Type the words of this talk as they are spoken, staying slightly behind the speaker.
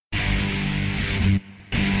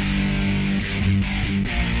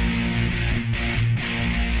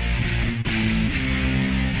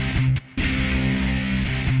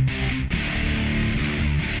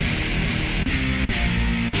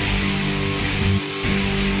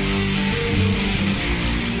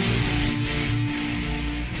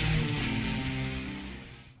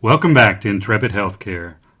Welcome back to Intrepid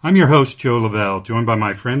Healthcare. I'm your host, Joe Lavelle, joined by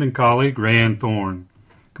my friend and colleague, Rayanne Thorne.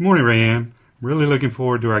 Good morning, Rayanne. I'm really looking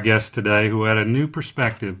forward to our guest today who had a new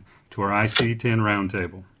perspective to our ICD-10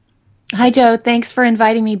 Roundtable. Hi, Joe. Thanks for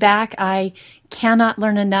inviting me back. I cannot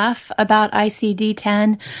learn enough about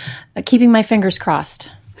ICD-10. Keeping my fingers crossed.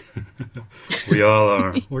 We all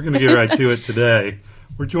are. We're going to get right to it today.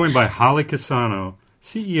 We're joined by Holly Cassano,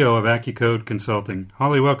 CEO of AccuCode Consulting.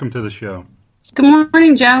 Holly, welcome to the show. Good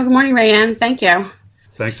morning, Joe. Good morning, Rayanne. Thank you.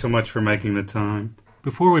 Thanks so much for making the time.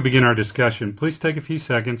 Before we begin our discussion, please take a few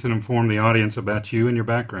seconds and inform the audience about you and your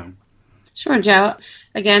background. Sure, Joe.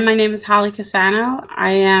 Again, my name is Holly Cassano.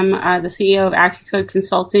 I am the CEO of AccuCode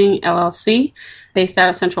Consulting, LLC, based out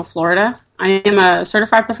of Central Florida. I am a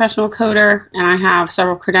certified professional coder, and I have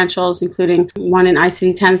several credentials, including one in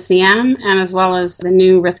ICD-10 CM, and as well as the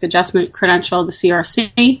new risk adjustment credential, the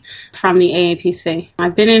CRC, from the AAPC.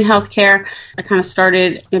 I've been in healthcare. I kind of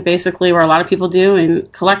started basically where a lot of people do, in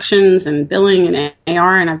collections and billing and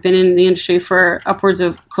AR, and I've been in the industry for upwards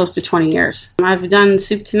of close to 20 years. I've done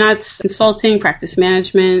soup to nuts consulting, practice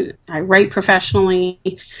management. I write professionally.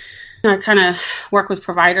 I kind of work with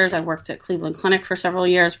providers. I worked at Cleveland Clinic for several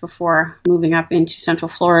years before moving up into Central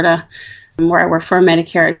Florida, where I work for a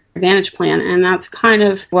Medicare Advantage plan. And that's kind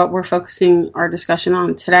of what we're focusing our discussion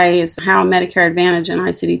on today, is how Medicare Advantage and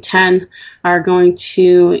ICD-10 are going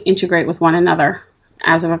to integrate with one another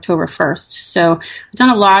as of October 1st. So I've done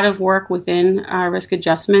a lot of work within risk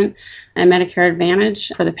adjustment and Medicare Advantage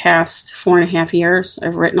for the past 4.5 years.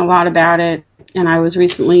 I've written a lot about it. And I was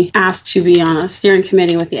recently asked to be on a steering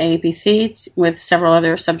committee with the AAPC with several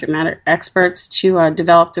other subject matter experts to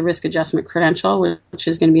develop the risk adjustment credential, which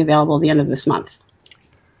is going to be available at the end of this month.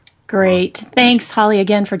 Great. Thanks, Holly,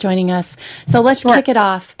 again for joining us. So let's kick it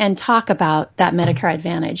off and talk about that Medicare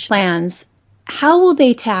Advantage plans. How will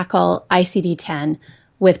they tackle ICD-10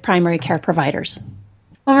 with primary care providers?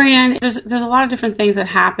 Well, Rayanne, there's a lot of different things that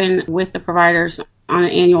happen with the providers on an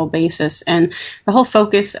annual basis. And the whole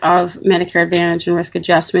focus of Medicare Advantage and risk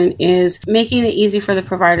adjustment is making it easy for the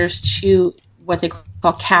providers to what they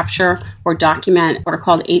call capture or document what are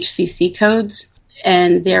called HCC codes.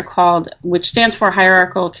 And they're called, which stands for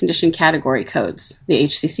Hierarchical Condition Category Codes, the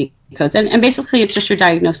HCC codes. And basically it's just your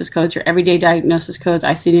diagnosis codes, your everyday diagnosis codes,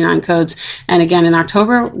 ICD-9 codes, and again in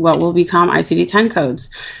October, what will become ICD-10 codes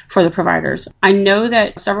for the providers. I know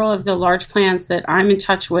that several of the large plans that I'm in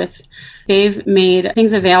touch with, they've made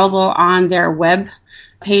things available on their web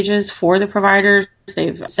pages for the providers.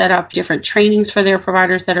 They've set up different trainings for their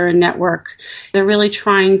providers that are in network. They're really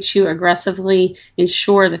trying to aggressively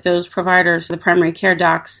ensure that those providers, the primary care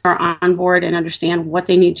docs, are on board and understand what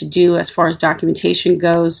they need to do as far as documentation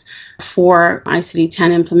goes for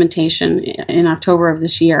ICD-10 implementation in October of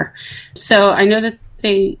this year. So I know that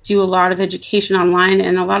they do a lot of education online,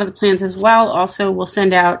 and a lot of the plans as well also will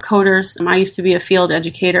send out coders. I used to be a field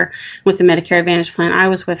educator with the Medicare Advantage plan I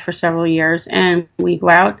was with for several years, and we go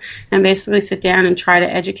out and basically sit down and try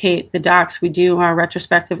to educate the docs. We do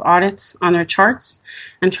retrospective audits on their charts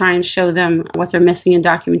and try and show them what they're missing in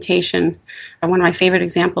documentation. One of my favorite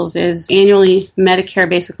examples is annually Medicare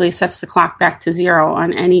basically sets the clock back to zero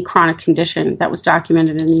on any chronic condition that was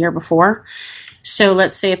documented in the year before. So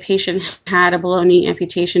let's say a patient had a below-knee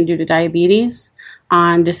amputation due to diabetes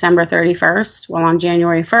on December 31st. Well, on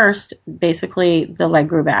January 1st, basically the leg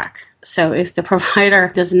grew back. So if the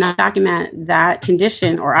provider does not document that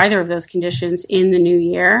condition or either of those conditions in the new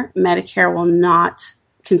year, Medicare will not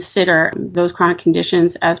consider those chronic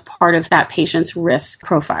conditions as part of that patient's risk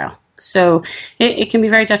profile. So it can be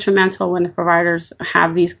very detrimental when the providers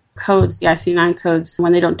have these codes, the ICD-9 codes,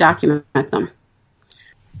 when they don't document them.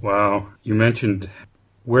 Wow. You mentioned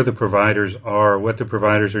where the providers are, what the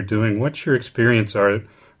providers are doing. What's your experience? Are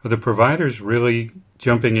the providers really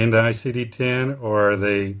jumping into ICD-10, or are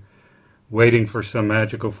they waiting for some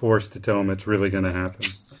magical force to tell them it's really going to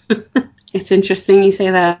happen? It's interesting you say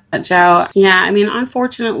that, Joe. Yeah, I mean,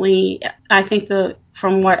 unfortunately, I think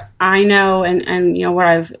from what I know and what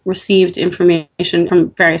I've received information from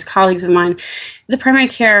various colleagues of mine, the primary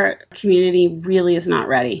care community really is not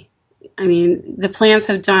ready. I mean, the plans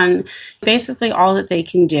have done basically all that they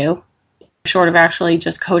can do, short of actually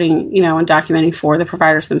just coding, and documenting for the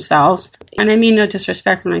providers themselves. And I mean no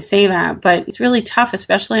disrespect when I say that, but it's really tough,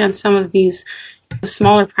 especially on some of these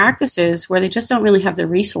smaller practices where they just don't really have the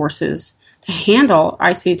resources to handle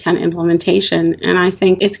ICD-10 implementation. And I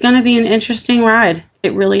think it's going to be an interesting ride.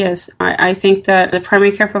 It really is. I think that the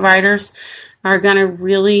primary care providers are going to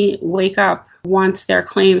really wake up once their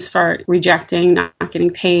claims start rejecting, not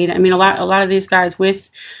getting paid. I mean, a lot of these guys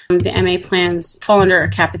with the MA plans fall under a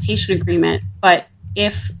capitation agreement, but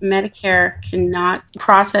if Medicare cannot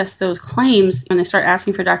process those claims and they start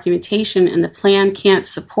asking for documentation and the plan can't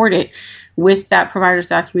support it with that provider's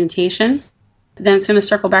documentation, then it's going to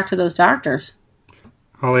circle back to those doctors.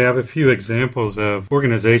 Holly, I have a few examples of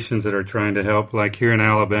organizations that are trying to help, like here in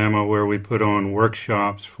Alabama, where we put on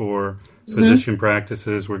workshops for physician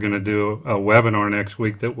practices. We're going to do a webinar next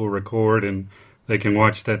week that we'll record, and they can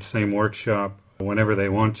watch that same workshop whenever they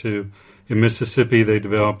want to. In Mississippi, they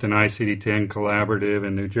developed an ICD-10 collaborative.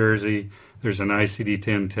 In New Jersey, there's an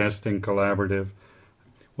ICD-10 testing collaborative.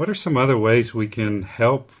 What are some other ways we can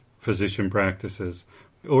help physician practices,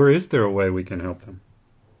 or is there a way we can help them?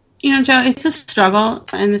 You know, Joe, it's a struggle,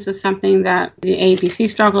 and this is something that the AAPC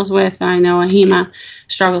struggles with, and I know AHIMA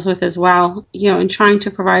struggles with as well, you know, in trying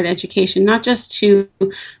to provide education, not just to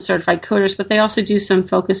certified coders, but they also do some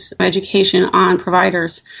focus education on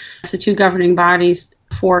providers, so two governing bodies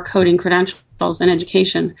for coding credentials and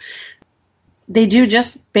education. They do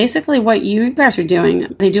just basically what you guys are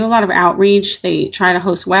doing. They do a lot of outreach. They try to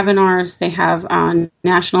host webinars. They have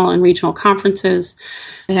national and regional conferences.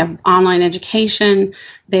 They have online education.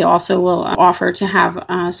 They also will offer to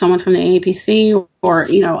have someone from the AAPC or,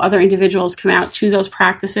 you know, other individuals come out to those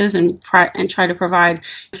practices and try to provide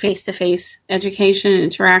face-to-face education and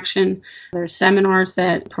interaction. There's seminars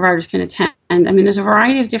that providers can attend. I mean, there's a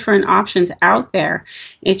variety of different options out there.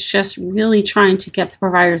 It's just really trying to get the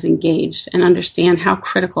providers engaged and understand how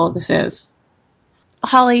critical this is.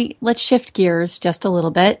 Holly, let's shift gears just a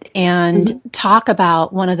little bit and talk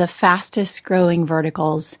about one of the fastest growing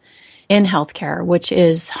verticals in healthcare, which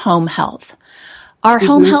is home health. Are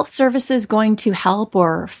home health services going to help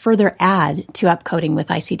or further add to upcoding with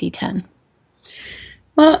ICD-10?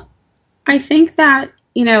 Well, I think that,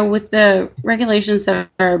 you know, with the regulations that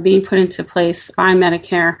are being put into place by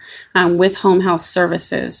Medicare with home health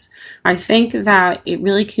services, I think that it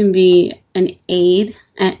really can be an aid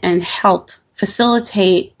and help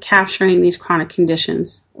facilitate capturing these chronic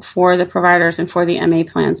conditions for the providers and for the MA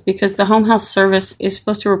plans, because the home health service is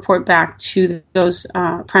supposed to report back to those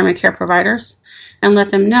primary care providers and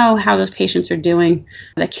let them know how those patients are doing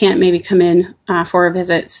that can't maybe come in for a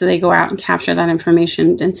visit. So they go out and capture that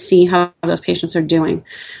information and see how those patients are doing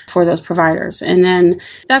for those providers. And then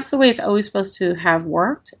that's the way it's always supposed to have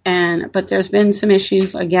worked. But there's been some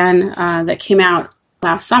issues, again, that came out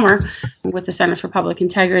last summer with the Centers for Public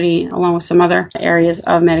Integrity, along with some other areas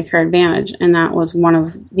of Medicare Advantage, and that was one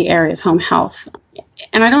of the areas, home health.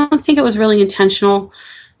 And I don't think it was really intentional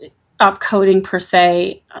upcoding per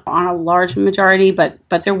se on a large majority, but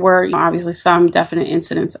there were, you know, obviously some definite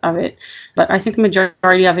incidents of it. But I think the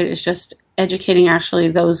majority of it is just educating actually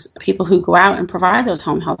those people who go out and provide those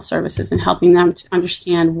home health services and helping them to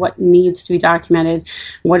understand what needs to be documented,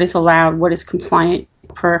 what is allowed, what is compliant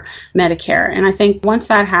per Medicare. And I think once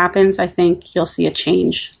that happens, I think you'll see a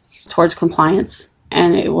change towards compliance,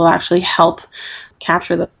 and it will actually help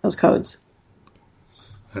capture those codes.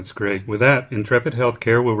 That's great. With that, Intrepid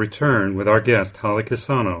Healthcare will return with our guest, Holly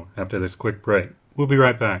Cassano, after this quick break. We'll be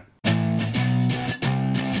right back.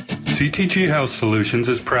 CTG Health Solutions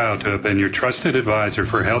is proud to have been your trusted advisor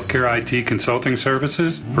for healthcare IT consulting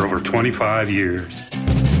services for over 25 years.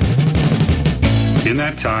 In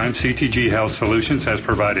that time, CTG Health Solutions has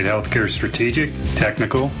provided healthcare strategic,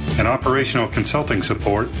 technical, and operational consulting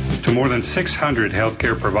support to more than 600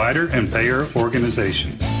 healthcare provider and payer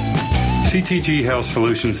organizations. CTG Health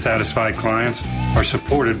Solutions satisfied clients are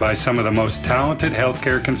supported by some of the most talented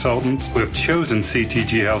healthcare consultants who have chosen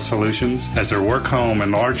CTG Health Solutions as their work home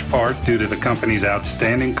in large part due to the company's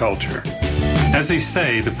outstanding culture. As they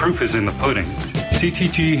say, the proof is in the pudding.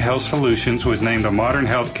 CTG Health Solutions was named a Modern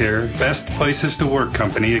Healthcare Best Places to Work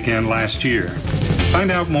company again last year.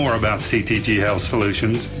 Find out more about CTG Health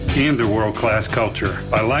Solutions and their world-class culture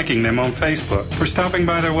by liking them on Facebook or stopping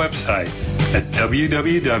by their website at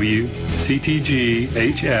www.ctghs.com.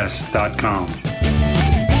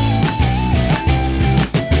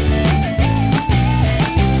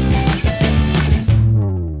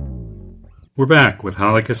 We're back with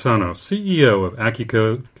Holly Cassano, CEO of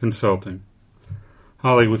AccuCode Consulting.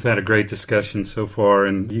 Holly, we've had a great discussion so far,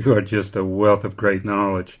 and you are just a wealth of great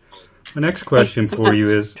knowledge. My next question for you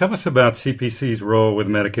is, tell us about CPC's role with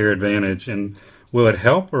Medicare Advantage, and will it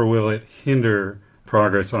help or will it hinder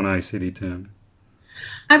progress on ICD-10?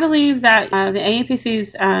 I believe that the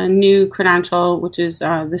AAPC's new credential, which is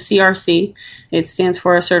the CRC, it stands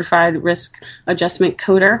for a Certified Risk Adjustment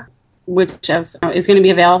Coder, which is going to be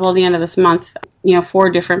available at the end of this month, you know, for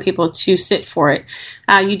different people to sit for it.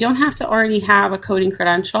 You don't have to already have a coding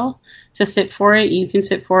credential to sit for it. You can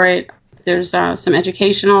sit for it There's some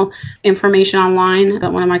educational information online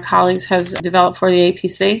that one of my colleagues has developed for the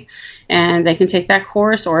APC, and they can take that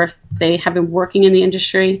course, or if they have been working in the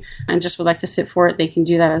industry and just would like to sit for it, they can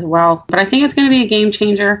do that as well. But I think it's going to be a game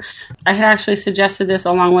changer. I had actually suggested this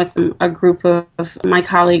along with a group of my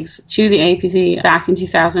colleagues to the APC back in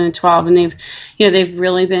 2012, and they've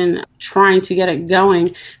really been trying to get it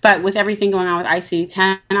going. But with everything going on with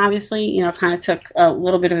ICD-10, obviously, kind of took a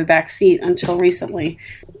little bit of a back seat until recently.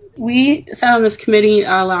 We sat on this committee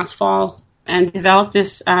last fall and developed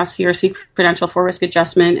this CRC credential for risk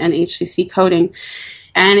adjustment and HCC coding.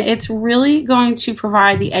 And it's really going to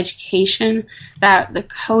provide the education that the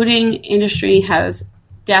coding industry has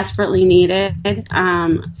desperately needed,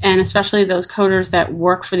 and especially those coders that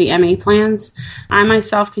work for the MA plans. I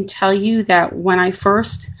myself can tell you that when I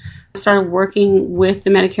first started working with the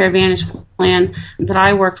Medicare Advantage plan that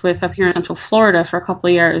I worked with up here in Central Florida for a couple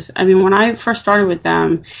of years, when I first started with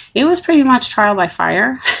them, it was pretty much trial by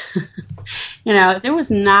fire. There was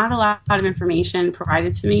not a lot of information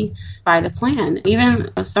provided to me by the plan.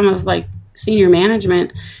 Even some of senior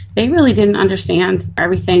management, they really didn't understand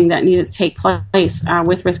everything that needed to take place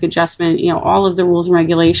with risk adjustment, all of the rules and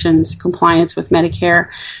regulations, compliance with Medicare,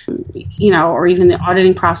 or even the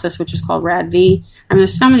auditing process, which is called RADV.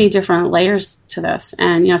 There's so many different layers to this,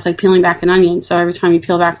 and, it's like peeling back an onion. So every time you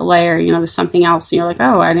peel back a layer, there's something else. And you're like,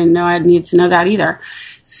 oh, I didn't know I needed to know that either.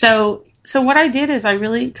 So what I did is I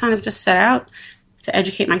really kind of just set out to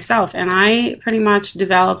educate myself, and I pretty much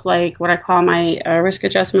developed what I call my risk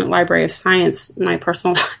adjustment library of science, my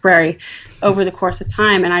personal library, over the course of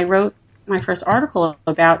time. And I wrote my first article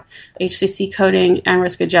about HCC coding and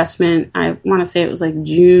risk adjustment. I want to say it was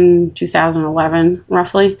June 2011,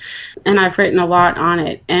 roughly, and I've written a lot on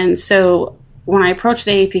it. And so when I approached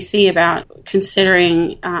the APC about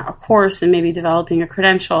considering a course and maybe developing a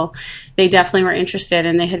credential, they definitely were interested,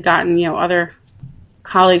 and they had gotten other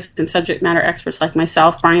colleagues and subject matter experts like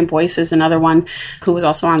myself. Brian Boyce is another one who was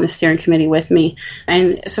also on the steering committee with me.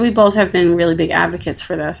 And so we both have been really big advocates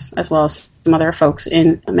for this, as well as some other folks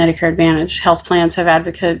in Medicare Advantage. Health plans have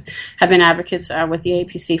been advocates with the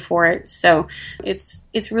APC for it. So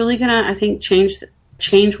it's really going to, I think,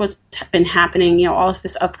 change what's been happening, all of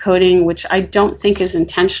this upcoding, which I don't think is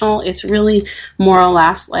intentional. It's really more or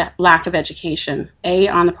less lack of education,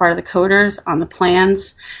 on the part of the coders, on the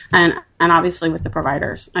plans, and obviously with the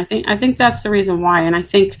providers. I think that's the reason why. And I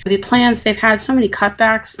think the plans, they've had so many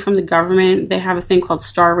cutbacks from the government. They have a thing called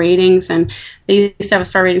star ratings, and they used to have a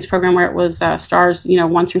star ratings program where it was stars,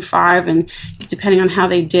 1 through 5, and depending on how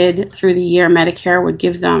they did through the year, Medicare would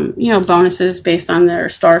give them, bonuses based on their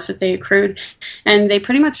stars that they accrued. And they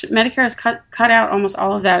pretty much, Medicare has cut out almost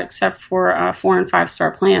all of that except for 4 and 5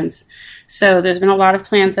 star plans. So there's been a lot of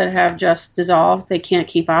plans that have just dissolved. They can't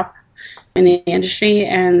keep up in the industry.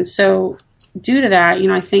 And so due to that,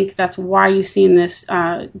 I think that's why you've seen this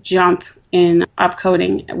jump in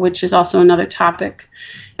upcoding, which is also another topic,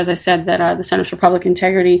 as I said, that the Centers for Public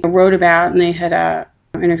Integrity wrote about, and they had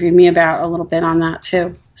interviewed me about a little bit on that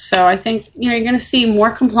too. So I think, you're going to see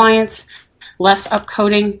more compliance, less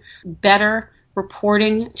upcoding, better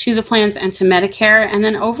reporting to the plans and to Medicare. And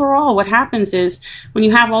then overall, what happens is when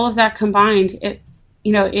you have all of that combined,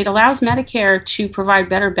 it allows Medicare to provide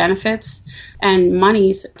better benefits and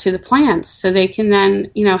monies to the plans, so they can then,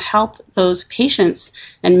 help those patients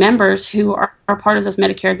and members who are part of those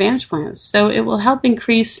Medicare Advantage plans. So it will help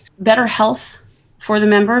increase better health for the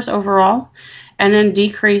members overall, and then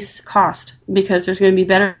decrease cost, because there's going to be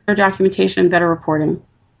better documentation and better reporting.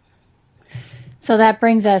 So that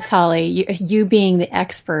brings us, Holly, you being the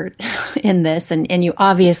expert in this, and you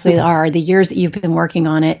obviously are, the years that you've been working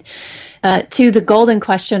on it, to the golden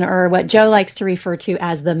question, or what Joe likes to refer to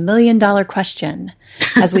as the $1 million question.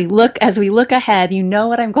 As we look ahead, you know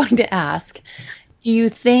what I'm going to ask. Do you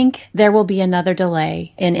think there will be another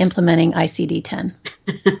delay in implementing ICD-10?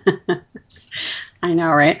 I know,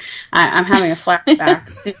 right? I'm having a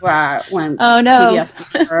flashback to when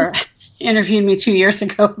PBS interviewed me 2 years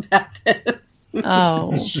ago about this.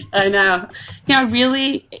 Oh, I know.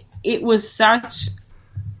 Really, it was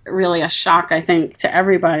really a shock, I think, to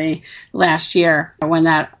everybody last year when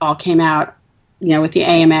that all came out, with the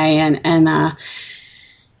AMA. And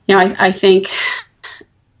I think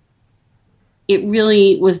it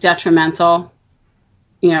really was detrimental,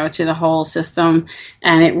 to the whole system.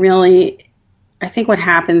 And it really, I think what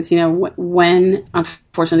happens, when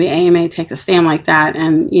unfortunately the AMA takes a stand like that,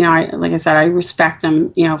 and like I said, I respect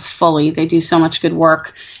them, fully. They do so much good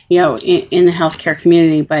work, in the healthcare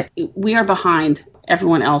community, but we are behind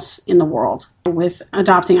everyone else in the world with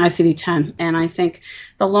adopting ICD-10. And I think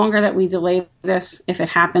the longer that we delay this, if it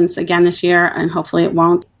happens again this year, and hopefully it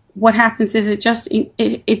won't, what happens is it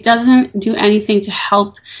doesn't do anything to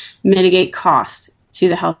help mitigate cost to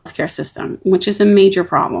the healthcare system, which is a major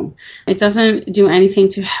problem. It doesn't do anything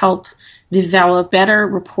to help develop better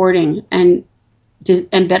reporting and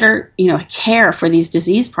better, care for these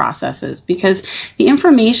disease processes, because the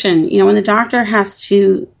information, when the doctor has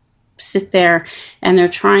to sit there and they're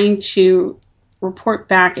trying to report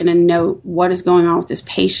back in a note what is going on with this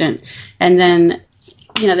patient, and then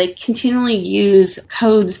they continually use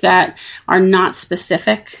codes that are not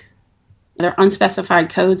specific. They're unspecified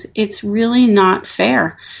codes. It's really not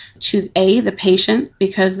fair to the patient,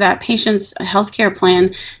 because that patient's healthcare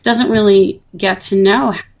plan doesn't really get to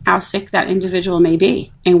know how sick that individual may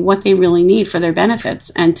be and what they really need for their benefits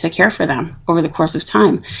and to care for them over the course of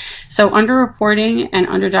time. So underreporting and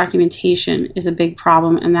underdocumentation is a big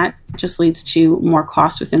problem, and that just leads to more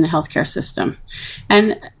cost within the healthcare system.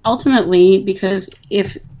 And ultimately, because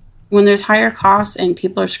when there's higher costs and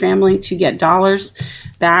people are scrambling to get dollars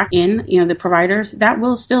back in, the providers, that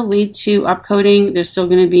will still lead to upcoding. There's still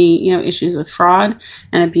going to be, issues with fraud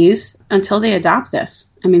and abuse until they adopt this.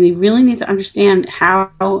 I mean, they really need to understand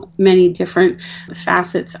how many different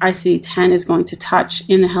facets ICD-10 is going to touch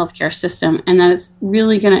in the healthcare system, and that it's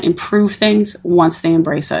really going to improve things once they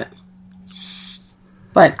embrace it.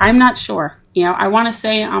 But I'm not sure. I want to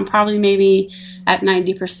say I'm probably maybe at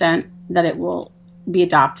 90% that it will be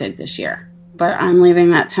adopted this year, but I'm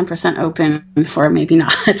leaving that 10% open for maybe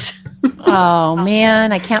not. Oh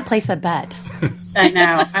man, I can't place a bet. I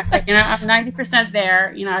know. I'm 90%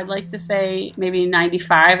 there. I'd like to say maybe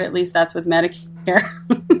 95. At least that's with Medicare.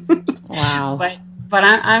 Wow. But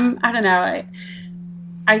I don't know.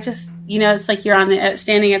 I just it's like you're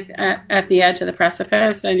standing at the edge of the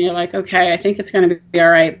precipice, and you're like, okay, I think it's going to be all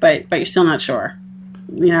right, but you're still not sure.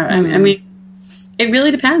 I mean. It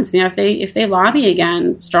really depends. If they lobby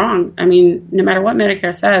again strong, no matter what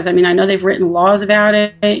Medicare says, I know they've written laws about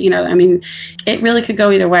it. It really could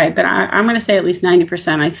go either way. But I'm going to say at least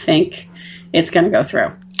 90%. I think it's going to go through.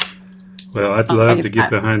 Well, I'd love to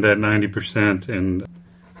get behind that 90%,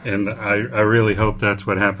 and I really hope that's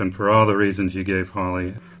what happened for all the reasons you gave,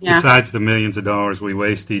 Holly. Yeah. Besides the millions of dollars we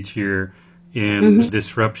waste each year in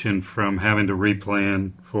disruption from having to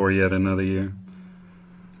replan for yet another year.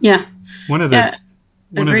 Yeah. One of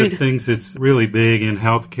the things that's really big in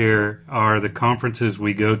healthcare are the conferences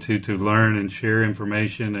we go to learn and share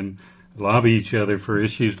information and lobby each other for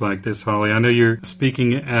issues like this, Holly. I know you're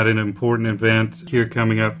speaking at an important event here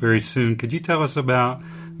coming up very soon. Could you tell us about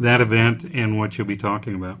that event and what you'll be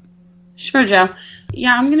talking about? Sure, Joe.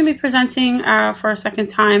 Yeah, I'm going to be presenting for a second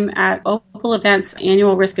time at Opal Events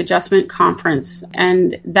Annual Risk Adjustment Conference,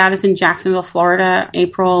 and that is in Jacksonville, Florida,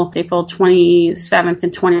 April 27th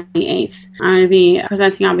and 28th. I'm going to be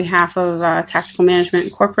presenting on behalf of Tactical Management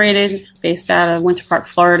Incorporated, based out of Winter Park,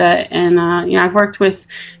 Florida, and I've worked with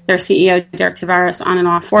their CEO, Derek Tavares, on and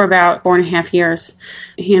off for about 4.5 years.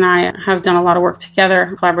 He and I have done a lot of work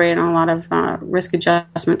together, collaborated on a lot of risk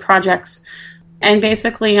adjustment projects. And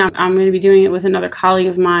basically, I'm going to be doing it with another colleague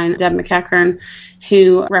of mine, Deb McEachern,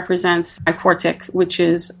 who represents iQuartic, which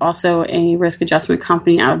is also a risk adjustment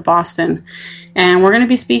company out of Boston. And we're going to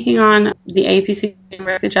be speaking on the APC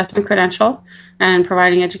risk adjustment credential and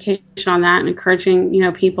providing education on that and encouraging,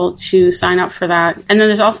 people to sign up for that. And then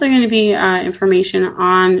there's also going to be information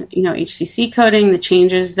on, HCC coding, the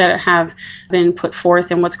changes that have been put forth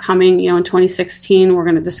and what's coming, in 2016. We're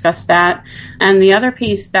going to discuss that. And the other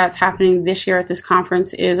piece that's happening this year at this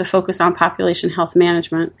conference is a focus on population health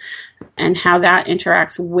management and how that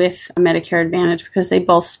interacts with Medicare Advantage, because they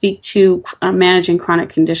both speak to managing chronic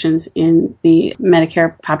conditions in the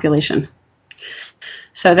Medicare population.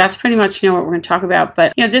 So that's pretty much, what we're going to talk about.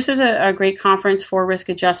 But, this is a great conference for risk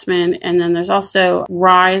adjustment. And then there's also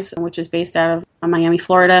RISE, which is based out of Miami,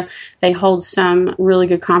 Florida. They hold some really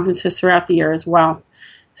good conferences throughout the year as well.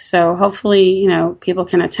 So hopefully, people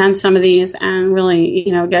can attend some of these and really,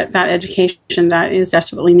 get that education that is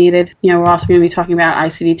desperately needed. We're also going to be talking about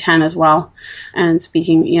ICD-10 as well and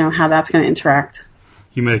speaking, how that's going to interact.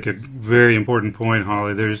 You make a very important point,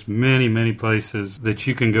 Holly. There's many, many places that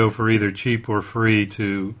you can go for either cheap or free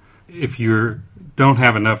if you don't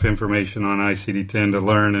have enough information on ICD-10 to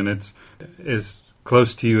learn, and it's as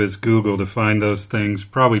close to you as Google to find those things,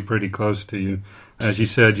 probably pretty close to you. As you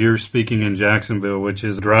said, you're speaking in Jacksonville, which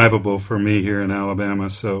is drivable for me here in Alabama,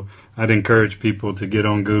 so I'd encourage people to get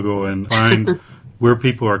on Google and find where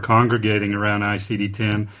people are congregating around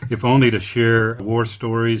ICD-10, if only to share war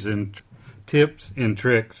stories and tips and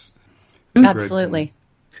tricks. Absolutely.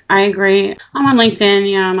 I agree. I'm on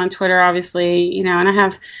LinkedIn, I'm on Twitter, obviously, and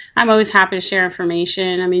I'm always happy to share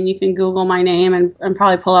information. I mean, you can Google my name and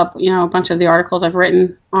probably pull up, a bunch of the articles I've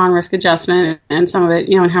written on risk adjustment and some of it,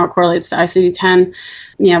 and how it correlates to ICD-10.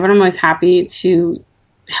 Yeah, but I'm always happy to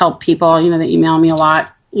help people, they email me a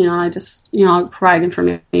lot. I just, I'll provide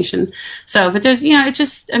information. So, but there's, you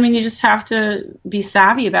just have to be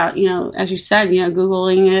savvy about, as you said,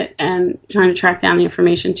 Googling it and trying to track down the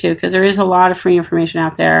information too, because there is a lot of free information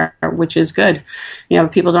out there, which is good.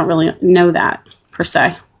 People don't really know that per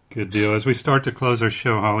se. Good deal. As we start to close our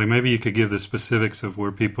show, Holly, maybe you could give the specifics of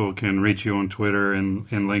where people can reach you on Twitter and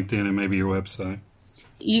LinkedIn and maybe your website.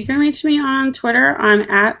 You can reach me on Twitter. I'm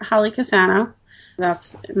at Holly Cassano.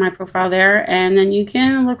 That's my profile there. And then you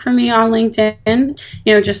can look for me on LinkedIn,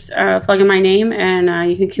 just plug in my name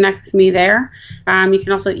and you can connect with me there. You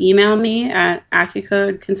can also email me at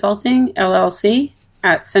AccuCode Consulting, LLC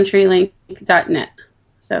at CenturyLink.net.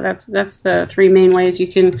 So that's the three main ways you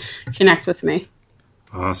can connect with me.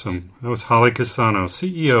 Awesome. That was Holly Cassano,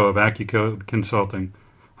 CEO of AccuCode Consulting.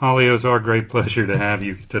 Holly, it was our great pleasure to have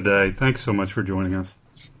you today. Thanks so much for joining us.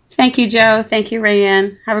 Thank you, Joe. Thank you,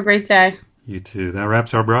 Rayanne. Have a great day. You too. That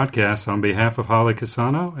wraps our broadcast. On behalf of Holly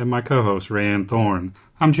Cassano and my co-host, Rayanne Thorne,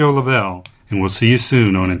 I'm Joe Lavelle, and we'll see you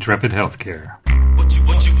soon on Intrepid Healthcare.